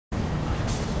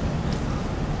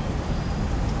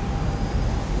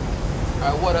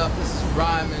Alright, what up? This is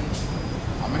Ryman.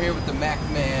 I'm here with the Mac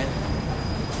Man,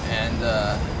 and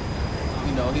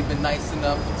you know, he's been nice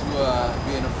enough to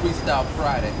be in a Freestyle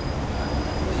Friday.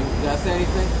 You guys say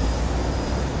anything?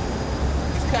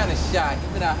 He's kind of shy. He's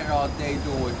been out here all day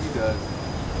doing what he does.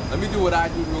 Let me do what I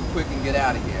do real quick and get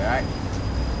out of here, alright?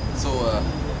 So,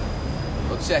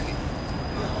 go check it.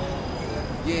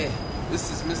 Yeah, this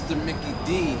is Mr. Mickey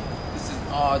D. This is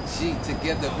RG.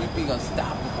 Together we be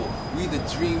unstoppable. We the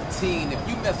dream team. If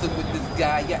you messing with this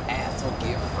guy, your ass will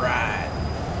get fried,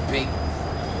 baked,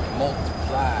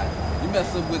 multiplied. You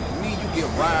messing with me, you get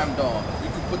rhymed on. You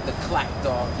can put the clock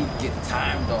dog, you get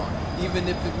timed on. Even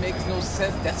if it makes no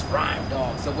sense, that's rhyme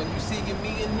dog. So when you see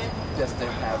me and him, just to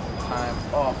have time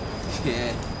off.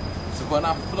 Yeah. So when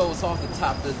I flows off the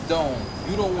top of the dome,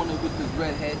 you don't want to with this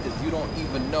redhead because you don't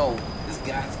even know. This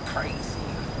guy's crazy.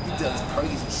 He does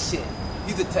crazy shit.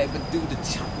 He's the type of dude to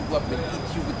chop you up and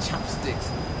eat you with chopsticks.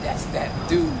 That's that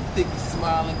dude. You think he's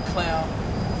smiling clown?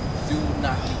 Dude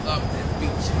knock you up and beat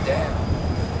you down.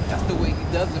 That's the way he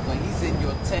does it when he's in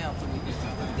your town. So when you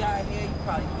see this guy here, you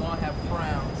probably gonna have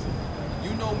frowns.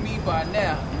 You know me by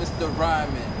now, Mr.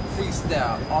 Ryman,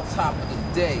 freestyle, on top of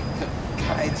the day.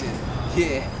 Gaijin,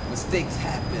 yeah, mistakes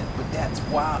happen, but that's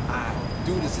why I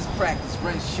do this. Is practice,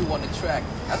 run shoe on the track.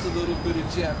 That's a little bit of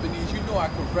Japanese. You know I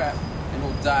can rap. And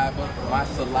Odaiba, my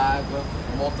saliva,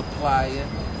 multiplier.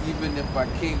 Even if I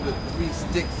came with 3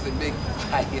 sticks and make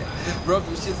fire. Rub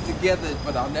them shits together,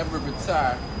 but I'll never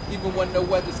retire. Even when the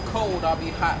weather's cold, I'll be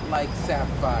hot like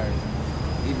sapphires.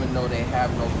 Even though they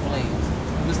have no flames.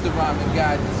 Mr. Ryman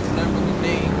God, just remember the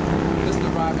name. Mr.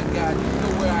 Ryman God, you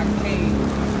know where I came.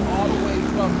 All the way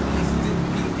from Easton,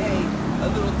 PA, a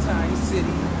little tiny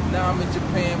city. Now I'm in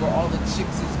Japan where all the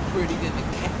chicks is pretty and the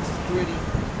cats is gritty.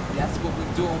 That's what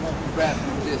we're doing when we rap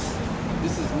with this.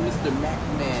 This is Mr. Mac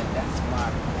Man. That's my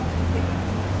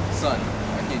son.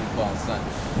 I can't even call him son.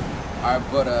 Alright,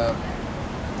 but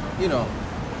you know,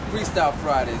 Freestyle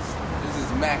Fridays. This is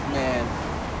Mac Man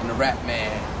and the Rap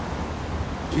Man.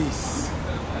 Peace.